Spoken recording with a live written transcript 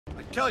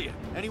Tell you,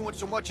 anyone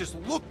so much as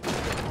look.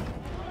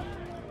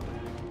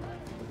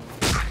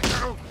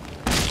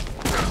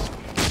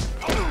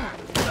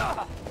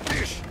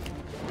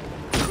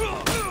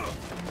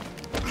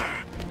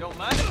 Don't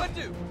mind if I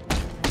do.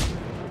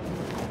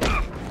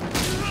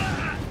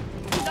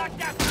 Knock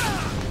that.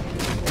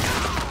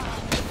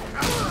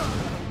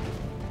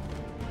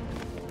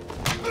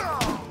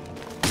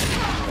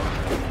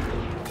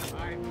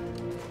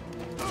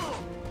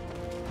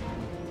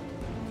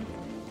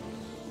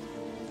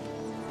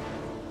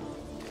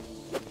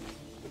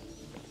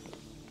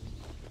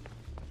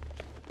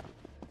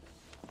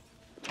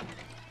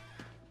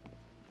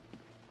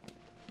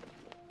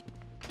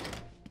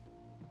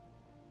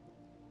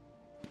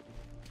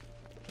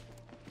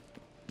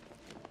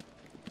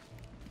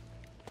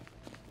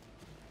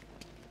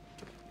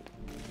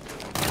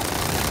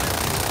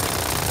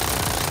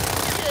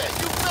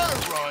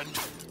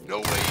 No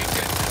way you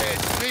can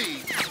catch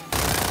me.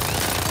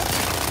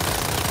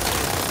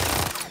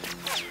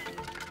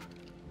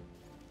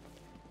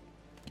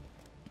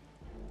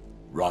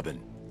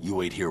 Robin, you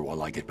wait here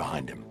while I get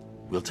behind him.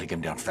 We'll take him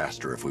down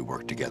faster if we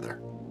work together.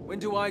 When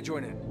do I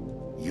join in?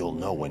 You'll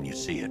know when you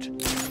see it.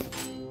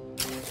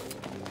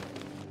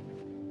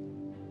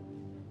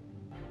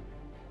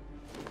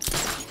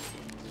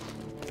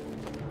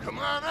 Come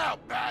on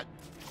out, Bat.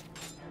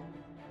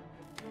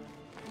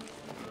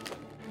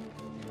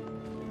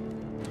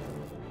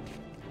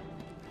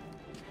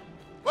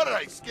 What did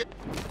I skip?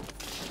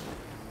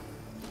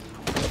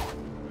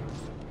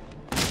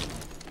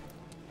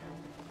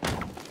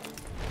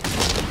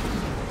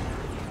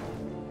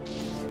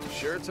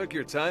 Sure took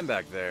your time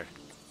back there.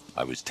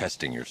 I was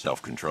testing your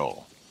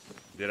self-control.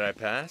 Did I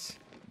pass?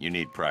 You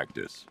need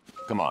practice.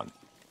 Come on.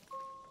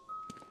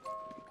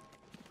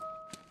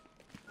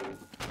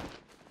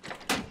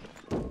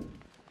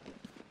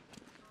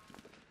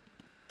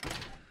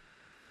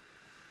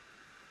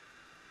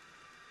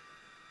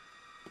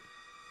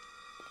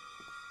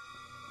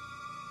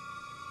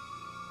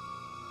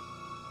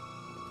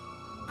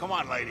 Come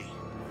on, lady.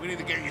 We need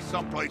to get you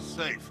someplace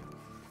safe.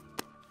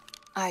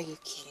 Are you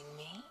kidding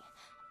me?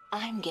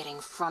 I'm getting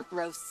front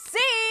row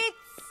seats!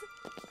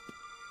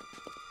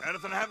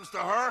 Anything happens to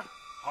her,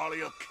 Harley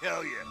will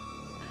kill you.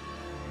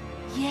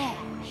 Yeah,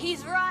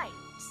 he's right.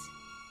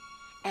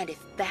 And if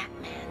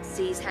Batman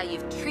sees how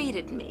you've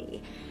treated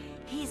me,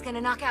 he's gonna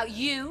knock out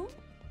you,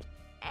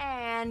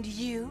 and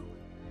you.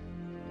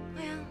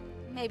 Well,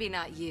 maybe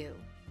not you.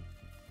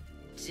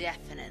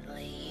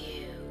 Definitely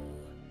you.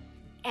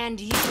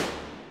 And you.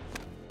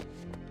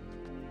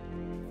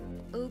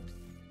 Oops.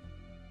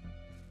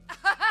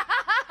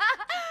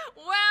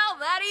 Well,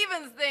 that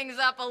evens things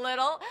up a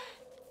little.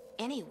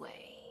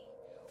 Anyway,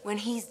 when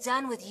he's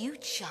done with you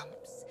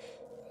chumps,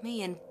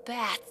 me and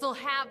Bats will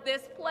have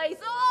this place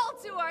all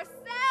to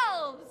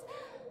ourselves.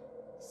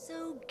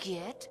 So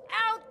get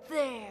out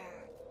there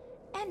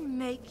and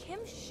make him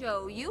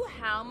show you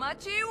how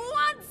much he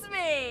wants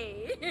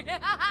me.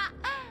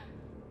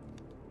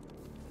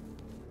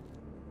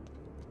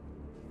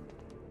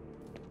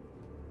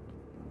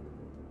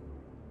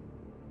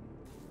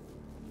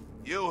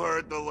 You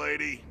heard the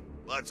lady.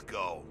 Let's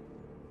go.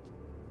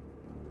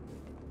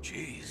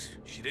 Jeez,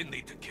 she didn't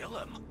need to kill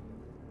him.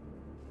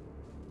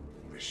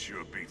 This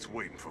sure beats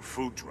waiting for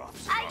food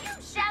drops. Are you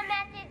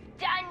dumbasses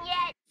done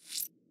yet?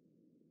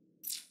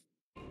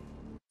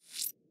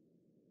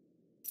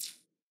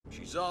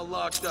 She's all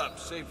locked up,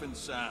 safe and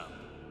sound.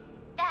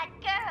 That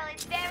girl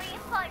is very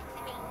important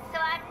to me, so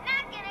I'm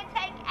not gonna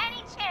take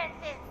any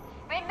chances.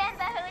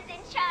 Remember who's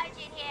in charge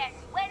in here.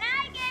 When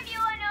I give you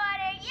an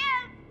order, you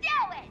do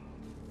it!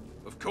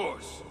 Of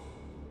course.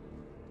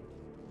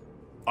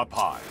 Up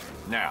high.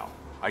 Now.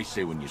 I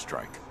say when you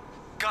strike.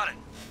 Got it.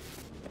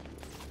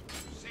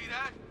 See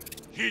that?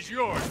 He's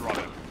yours,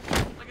 Robin.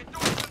 Like it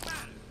don't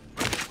matter.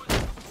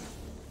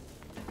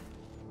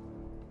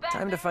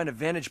 Time to find a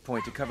vantage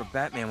point to cover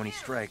Batman when he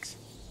strikes.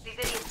 These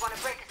idiots want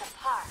to break us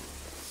apart.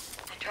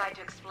 I tried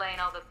to explain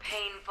all the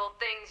painful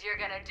things you're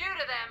gonna do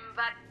to them,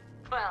 but,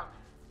 well,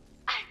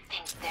 I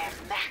think they're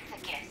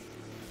masochists.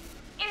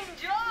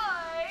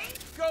 Enjoy!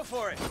 Go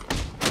for it!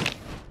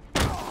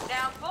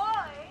 Now,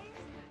 boys,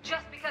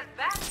 just because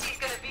Batsy's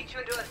gonna beat you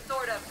into a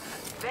sort of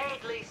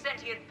vaguely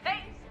sentient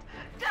paste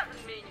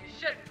doesn't mean you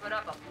shouldn't put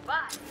up a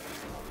fight.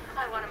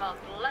 I want him all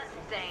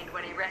blood-stained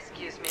when he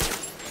rescues me.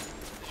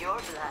 Your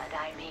blood,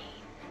 I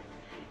mean.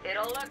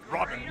 It'll look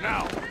Robin, greener.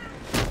 now!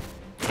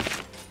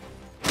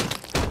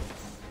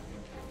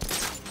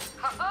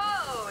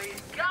 Ho-ho!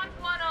 He's got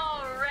one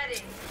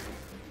already!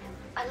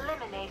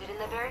 Eliminated in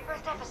the very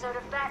first episode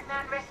of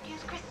Batman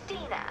Rescues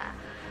Christina.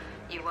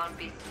 You won't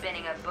be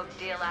spinning a book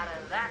deal out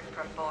of that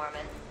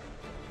performance.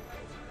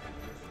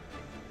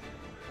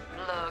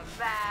 Look,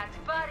 Bats,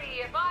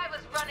 buddy, if I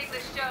was running the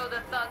show,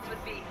 the thugs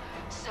would be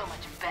so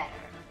much better.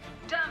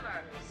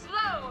 Dumber,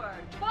 slower,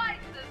 twice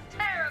as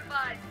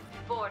terrified,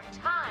 4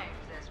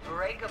 times as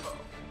breakable.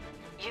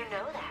 You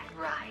know that,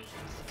 right?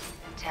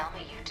 Tell me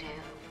you do.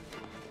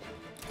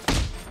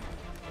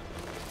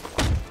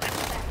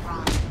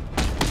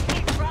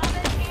 Is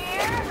Robin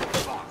here?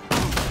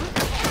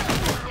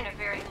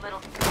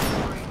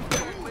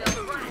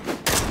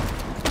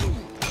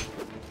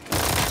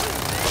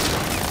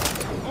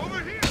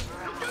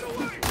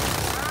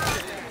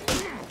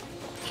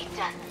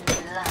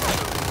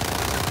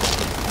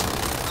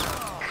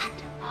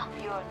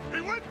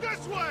 it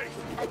this way!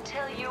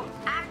 Until you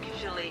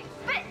actually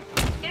fit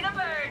in a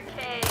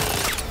birdcage.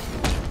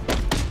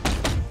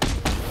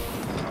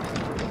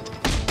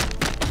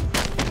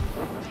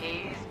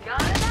 He's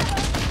got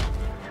another.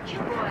 You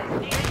boys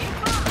need a new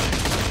boss.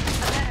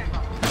 A better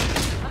boss.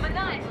 A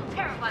maniacal,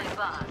 terrifying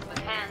boss with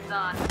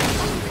hands-on,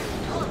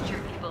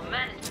 torture people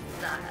management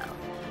style.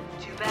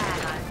 Too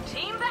bad I'm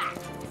team back.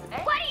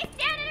 Eh? What are you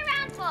standing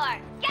around for?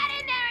 Get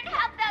in there and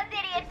help those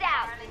idiots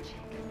out!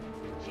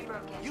 She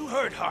broke in. You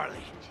heard Harley.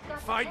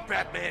 Find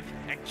Batman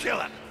and kill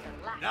him.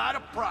 Not a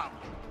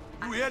problem.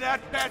 You hear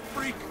that, Bat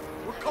Freak?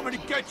 We're coming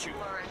to get you.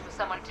 Flourished with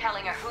someone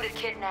telling her who to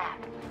kidnap,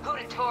 who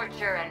to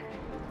torture, and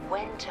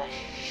when to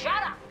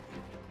shut up.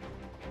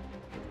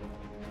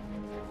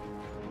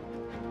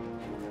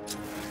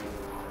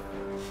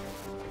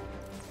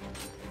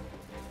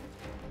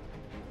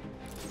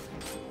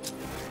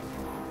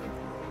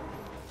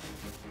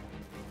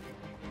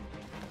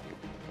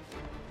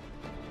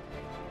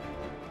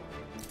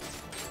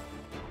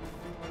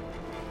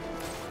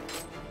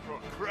 Oh,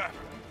 crap.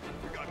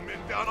 We got men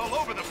down all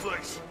over the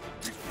place.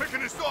 He's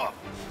picking us off.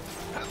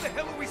 How the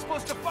hell are we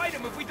supposed to fight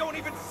him if we don't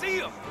even see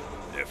him?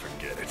 Yeah,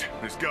 forget it.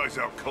 This guy's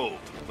out cold.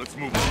 Let's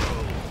move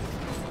on.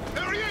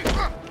 There he is! There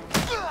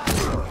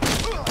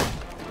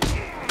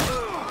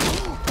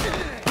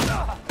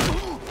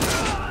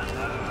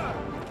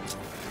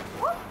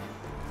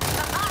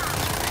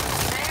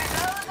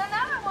goes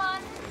another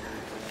one.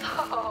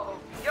 Oh,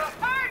 you're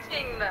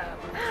hurting them.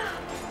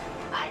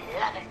 I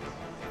love it.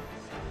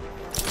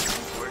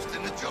 Worse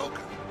than the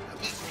Joker. At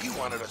least he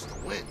wanted us to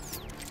win.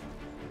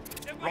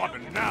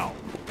 Robin, now!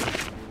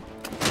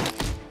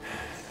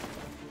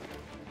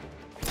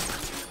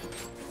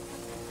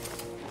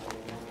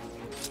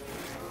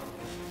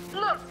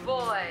 Look,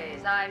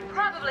 boys, I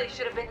probably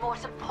should have been more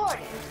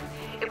supportive.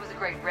 It was a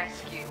great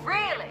rescue,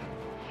 really.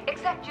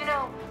 Except, you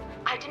know,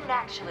 I didn't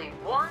actually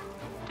want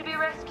to be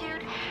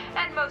rescued,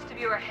 and most of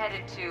you are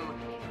headed to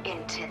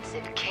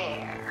intensive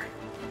care.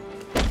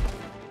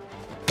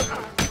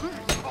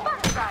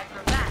 But aside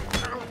from that,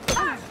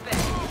 perfect.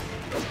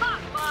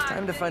 Top mark.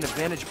 Time to find a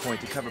vantage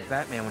point to cover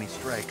Batman when he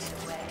strikes.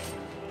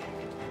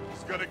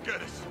 He's gonna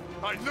get us.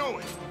 I know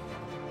it.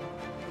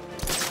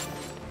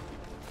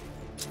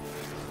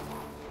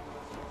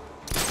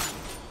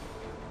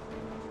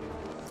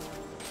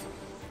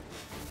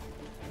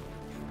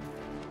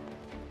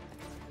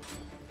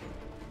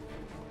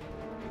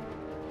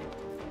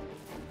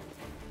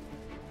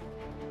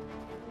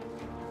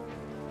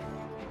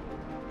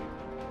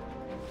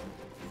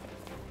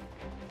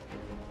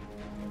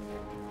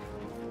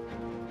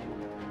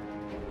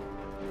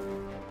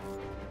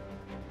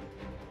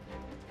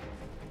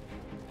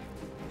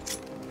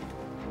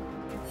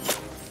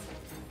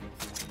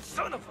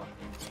 Son of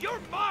a...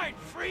 You're mine,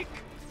 freak!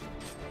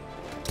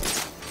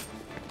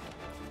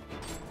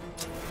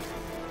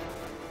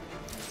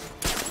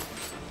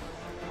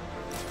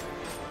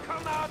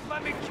 Come out,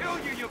 let me kill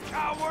you, you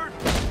coward!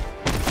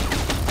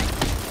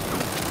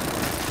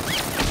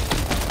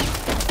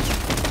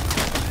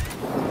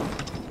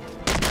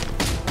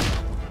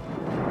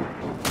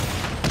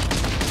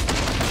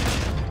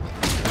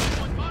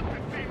 One month to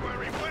see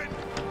where he went.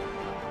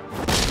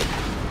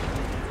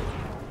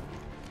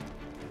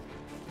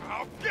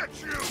 I'll get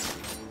you!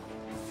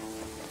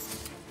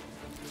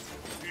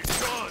 He's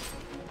gone.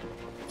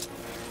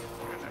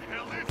 Where the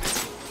hell is he?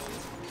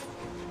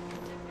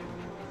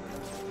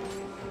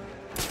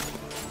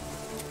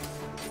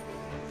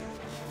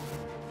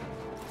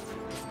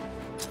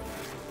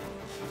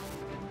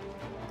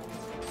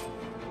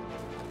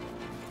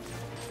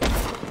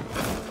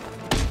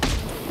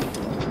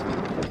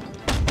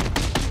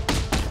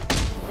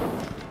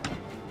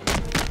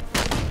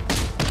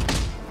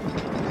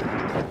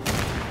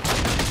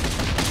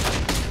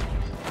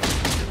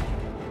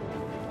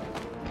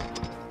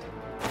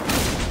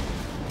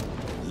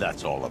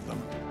 That's all of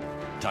them.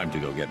 Time to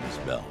go get Miss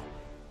Bell.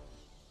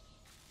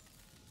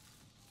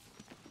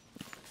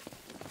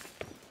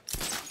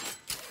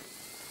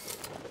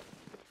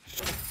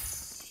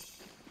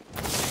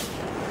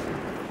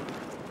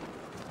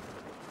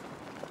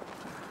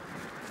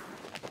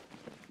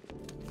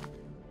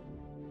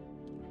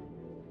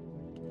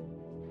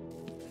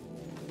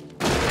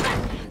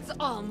 It's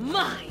all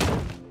mine.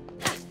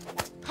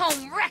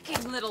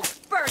 Home-wrecking little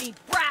birdie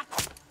brat.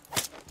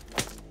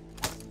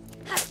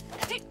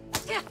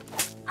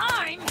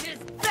 I'm his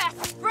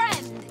best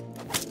friend.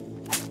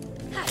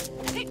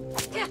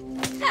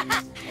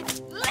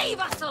 Leave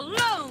us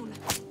alone.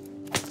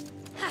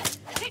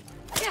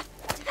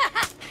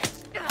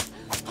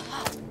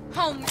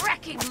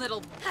 Home-wrecking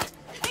little...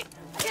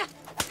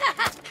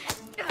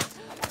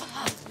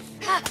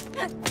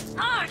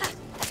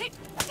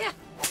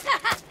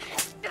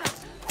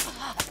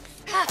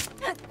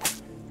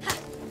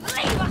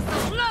 Leave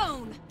us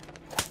alone!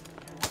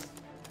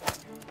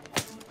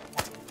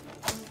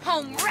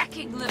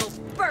 Home-wrecking little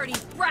birdie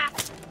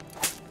brat!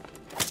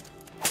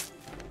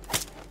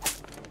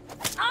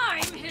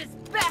 I'm his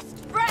best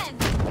friend!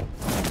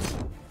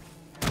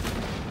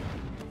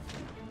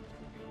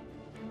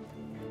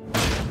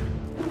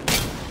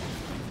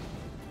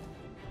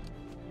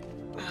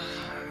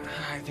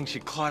 think she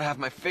clawed half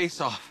my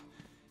face off.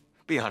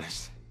 Be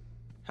honest.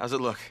 How's it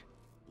look?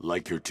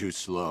 Like you're too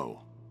slow.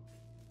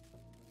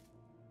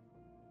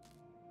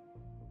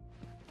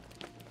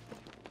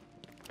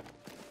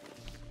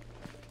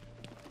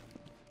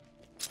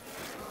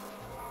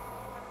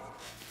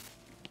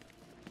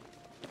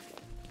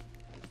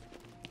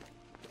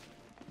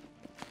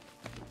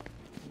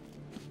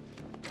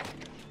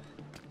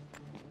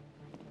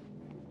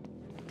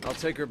 I'll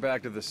take her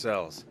back to the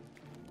cells.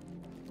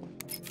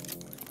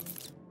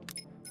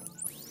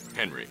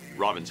 Henry,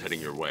 Robin's heading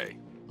your way.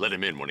 Let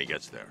him in when he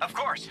gets there. Of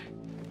course.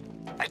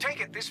 I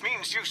take it this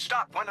means you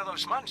stopped one of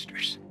those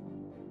monsters.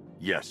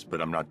 Yes,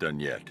 but I'm not done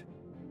yet.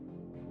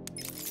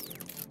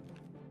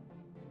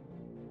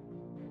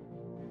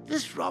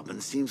 This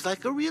Robin seems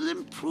like a real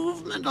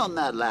improvement on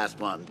that last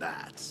one,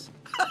 Bats.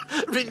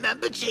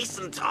 Remember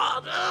Jason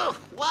Todd? Oh,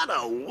 what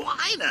a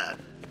whiner!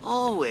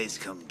 Always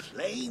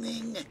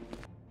complaining.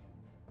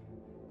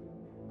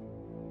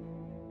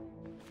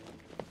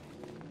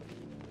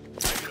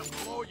 I'm gonna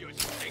blow your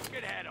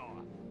stinking head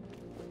off.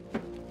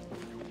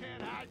 You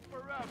can't hide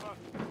forever.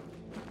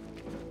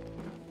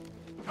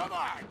 Come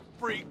on,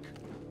 freak!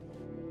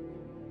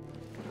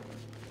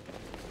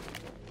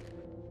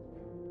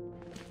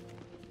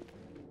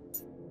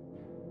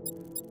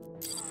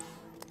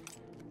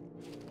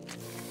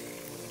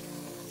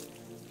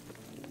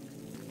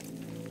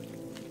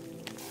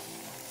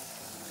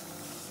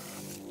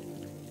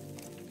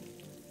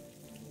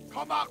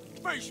 Come out and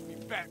face me,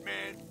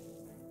 Batman!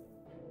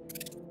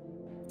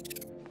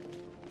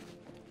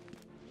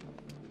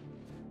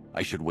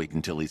 I should wait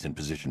until he's in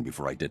position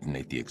before I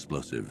detonate the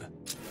explosive.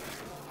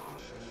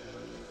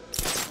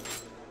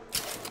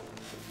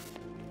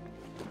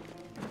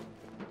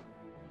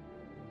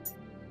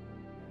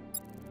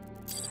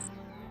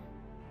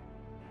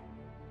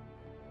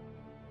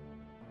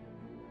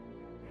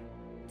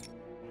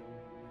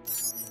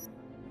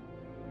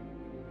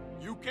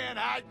 You can't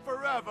hide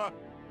forever.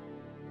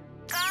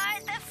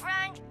 Guard the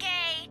front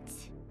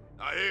gate.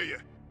 I hear you.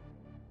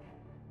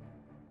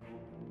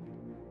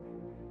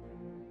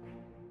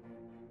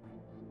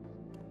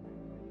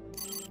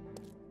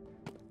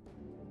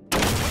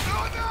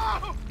 Oh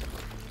no!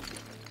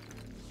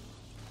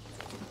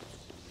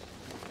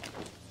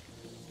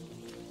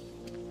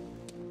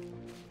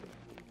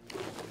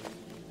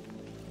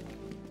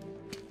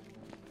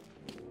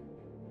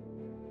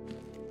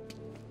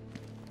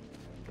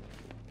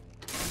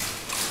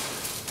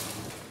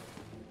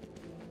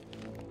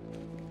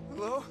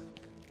 Hello?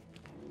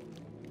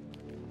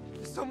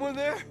 Is someone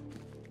there?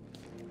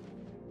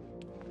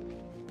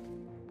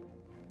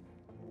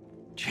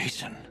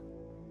 Jason,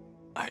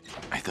 I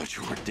thought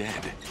you were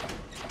dead.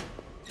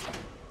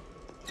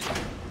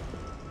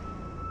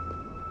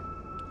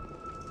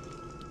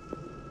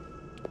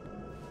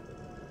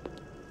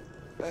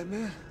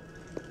 Batman?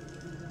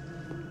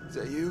 Is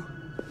that you?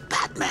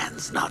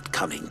 Batman's not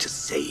coming to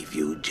save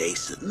you,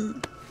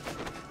 Jason.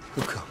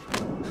 Who come?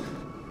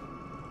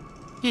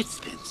 It's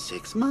been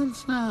 6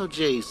 months now,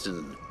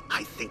 Jason.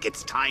 I think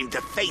it's time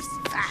to face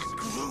that.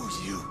 Screw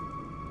you.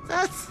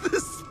 That's the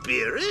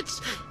spirit.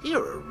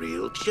 You're a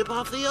real chip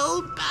off the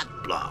old bat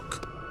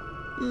block.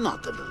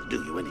 Not that it'll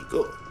do you any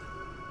good.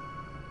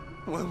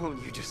 Why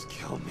won't you just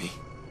kill me?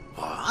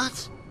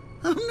 What?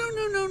 Oh,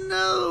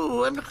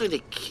 no. I'm not going to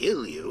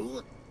kill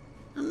you.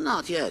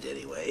 Not yet,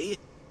 anyway.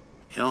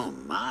 You're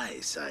my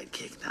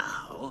sidekick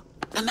now.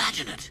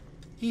 Imagine it.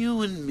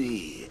 You and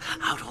me,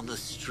 out on the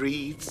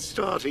streets,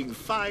 starting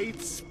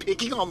fights,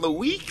 picking on the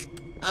weak.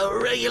 A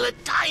regular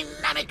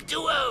dynamic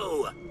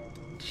duo.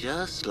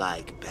 Just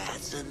like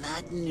Bats and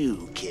that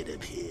new kid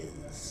of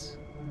his.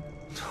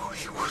 No,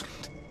 he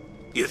wouldn't.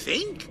 You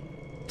think?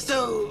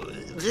 So,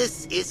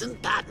 this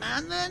isn't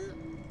Batman, then?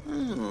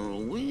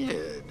 Oh,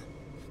 weird.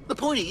 The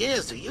pointy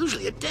ears are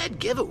usually a dead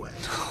giveaway.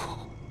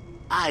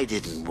 I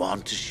didn't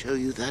want to show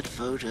you that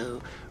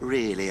photo.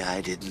 Really, I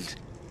didn't.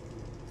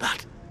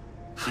 But,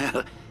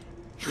 well,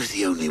 it was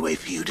the only way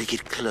for you to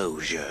get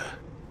closure.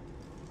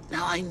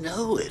 Now, I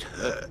know it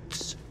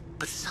hurts,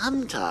 but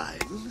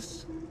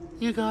sometimes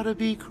you gotta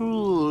be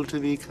cruel to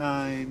be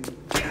kind.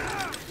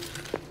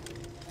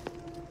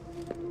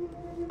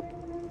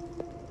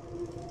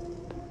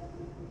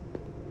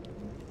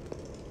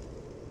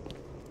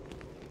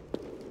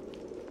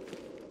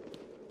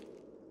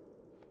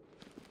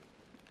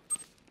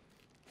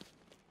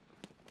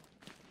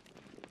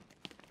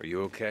 Are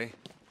you okay?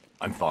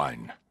 I'm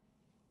fine.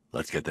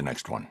 Let's get the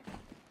next one.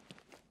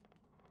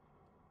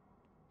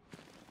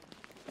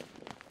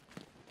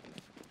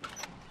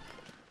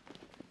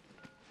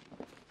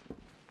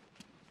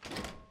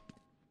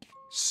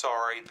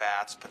 Sorry,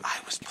 Bats, but I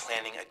was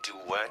planning a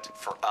duet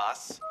for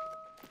us.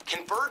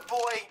 Can Bird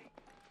Boy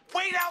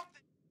wait out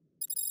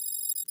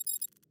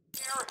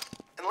there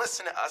and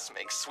listen to us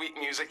make sweet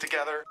music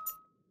together?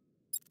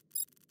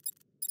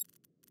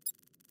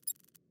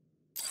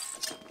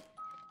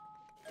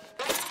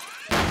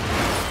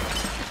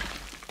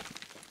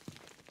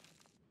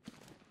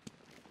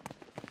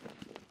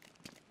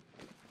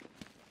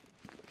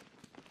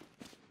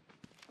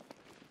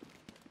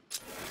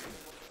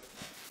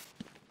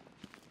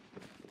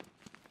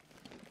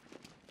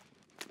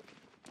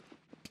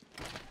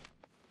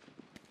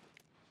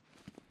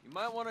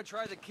 Might want to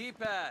try the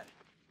keypad.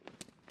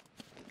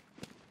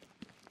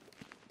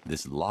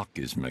 This lock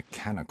is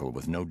mechanical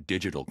with no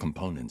digital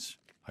components.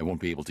 I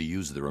won't be able to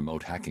use the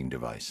remote hacking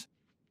device.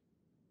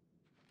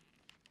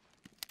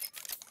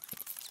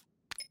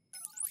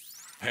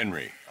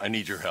 Henry, I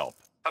need your help.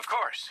 Of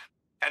course.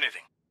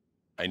 Anything.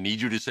 I need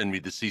you to send me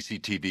the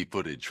CCTV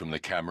footage from the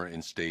camera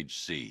in Stage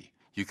C.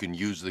 You can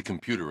use the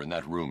computer in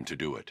that room to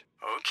do it.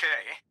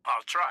 Okay,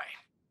 I'll try.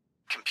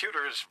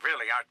 Computers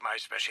really aren't my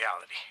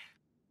specialty.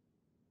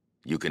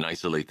 You can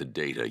isolate the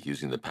data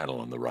using the panel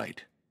on the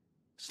right.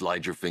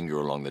 Slide your finger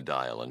along the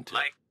dial until...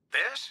 Like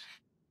this?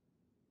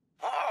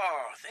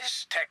 Oh,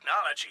 this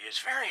technology is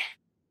very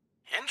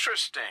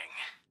interesting.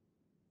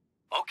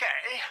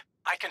 Okay,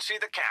 I can see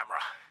the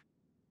camera.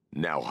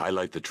 Now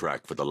highlight the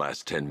track for the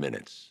last 10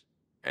 minutes.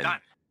 And... Done.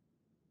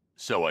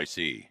 So I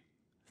see.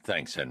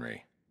 Thanks,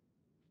 Henry.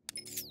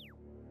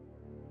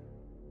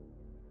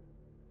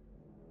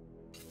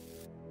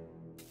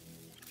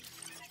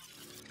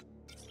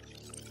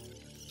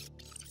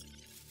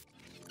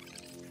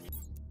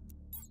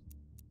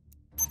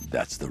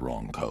 That's the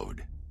wrong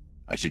code.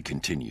 I should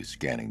continue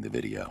scanning the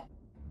video.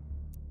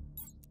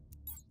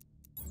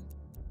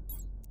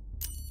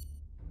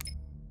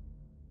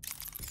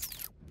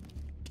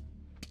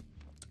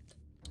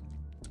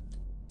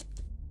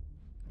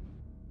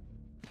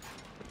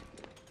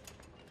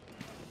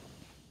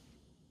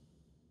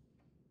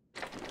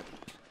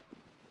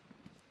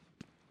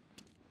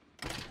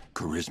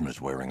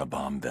 Charisma's wearing a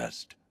bomb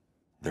vest.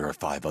 There are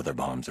 5 other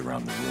bombs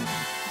around the room.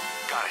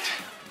 Got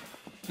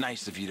it.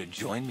 Nice of you to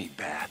join me,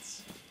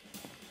 Bats.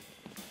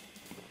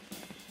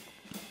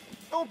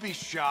 Don't be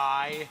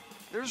shy.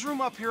 There's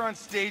room up here on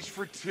stage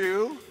for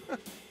 2.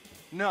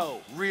 No,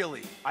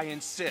 really, I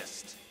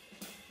insist.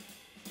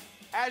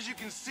 As you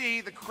can see,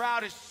 the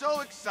crowd is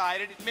so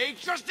excited it may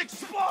just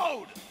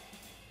explode!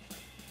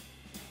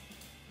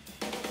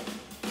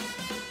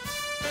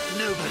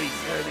 Nobody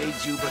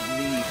serenades you but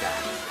me,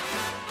 Bat.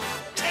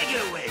 Take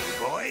it away,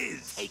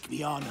 boys. Take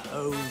me on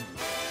home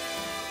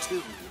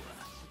to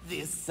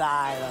the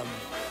asylum.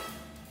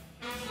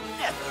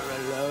 Never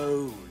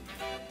alone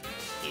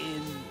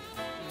in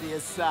the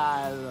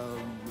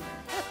asylum.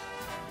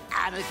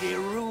 Anarchy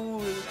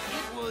ruled,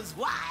 it was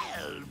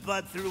wild,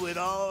 but through it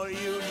all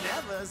you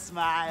never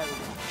smiled.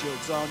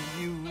 Joke's on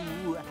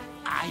you,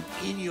 I'm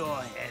in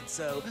your head,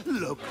 so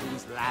look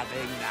who's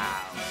laughing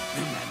now.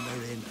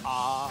 Remember in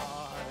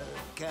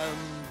Arkham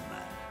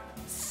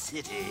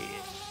City,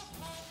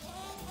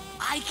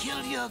 I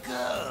killed your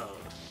girl,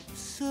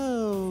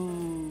 so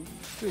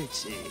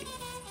pretty.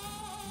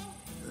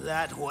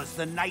 That was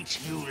the night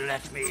you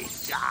let me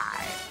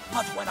die.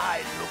 But when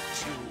I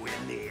looked you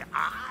in the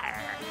eye,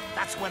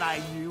 that's when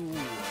I knew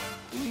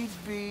we'd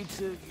be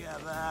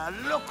together.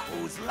 Look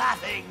who's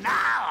laughing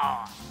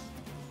now.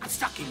 I'm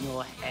stuck in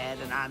your head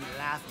and I'm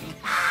laughing.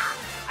 Ah,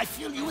 I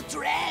fill you with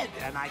dread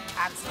and I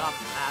can't stop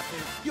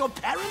laughing. Your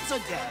parents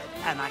are dead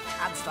and I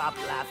can't stop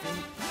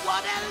laughing.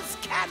 What else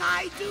can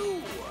I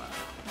do?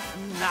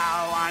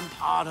 Now I'm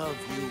part of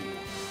you.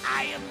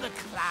 I am the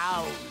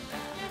clown,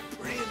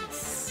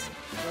 prince.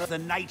 The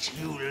night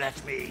you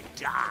let me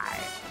die.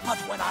 But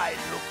when I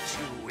looked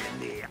you in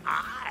the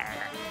eye,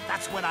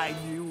 that's when I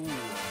knew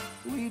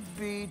we'd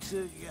be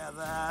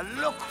together.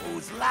 Look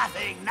who's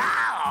laughing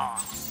now.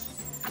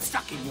 I'm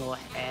stuck in your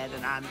head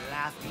and I'm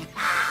laughing.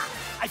 Ah,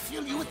 I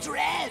fill you with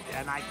dread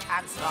and I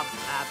can't stop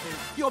laughing.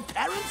 Your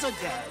parents are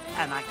dead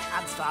and I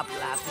can't stop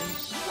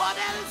laughing. What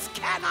else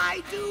can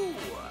I do?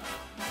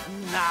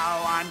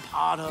 Now I'm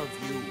part of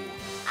you.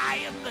 I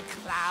am the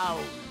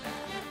clown,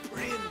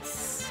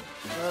 prince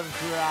of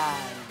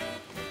crime.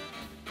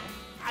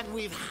 And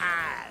we've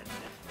had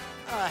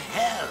a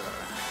hell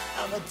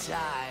of a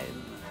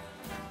time.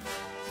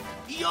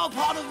 You're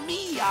part of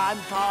me, I'm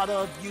part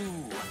of you.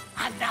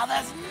 And now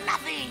there's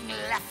nothing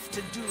left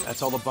to do.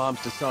 That's all the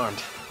bombs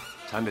disarmed.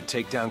 Time to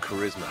take down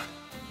Charisma.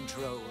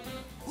 Control.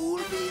 Who'll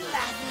be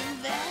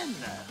laughing then?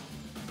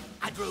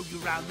 I drove you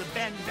round the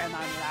bend and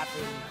I'm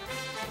laughing.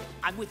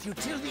 I'm with you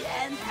till the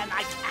end and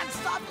I can't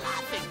stop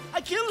laughing.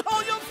 I killed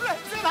all your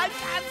friends and I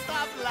can't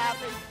stop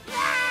laughing.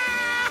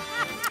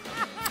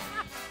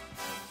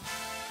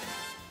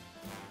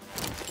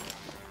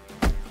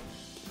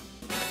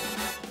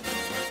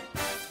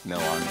 No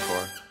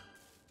encore?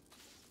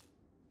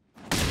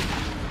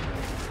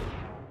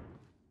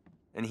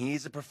 And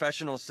he's a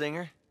professional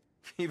singer?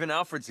 Even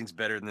Alfred sings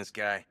better than this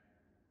guy.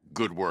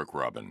 Good work,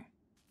 Robin.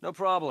 No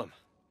problem.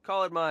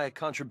 Call it my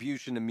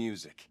contribution to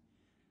music.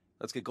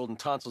 Let's get Golden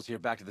Tonsils here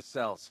back to the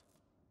cells.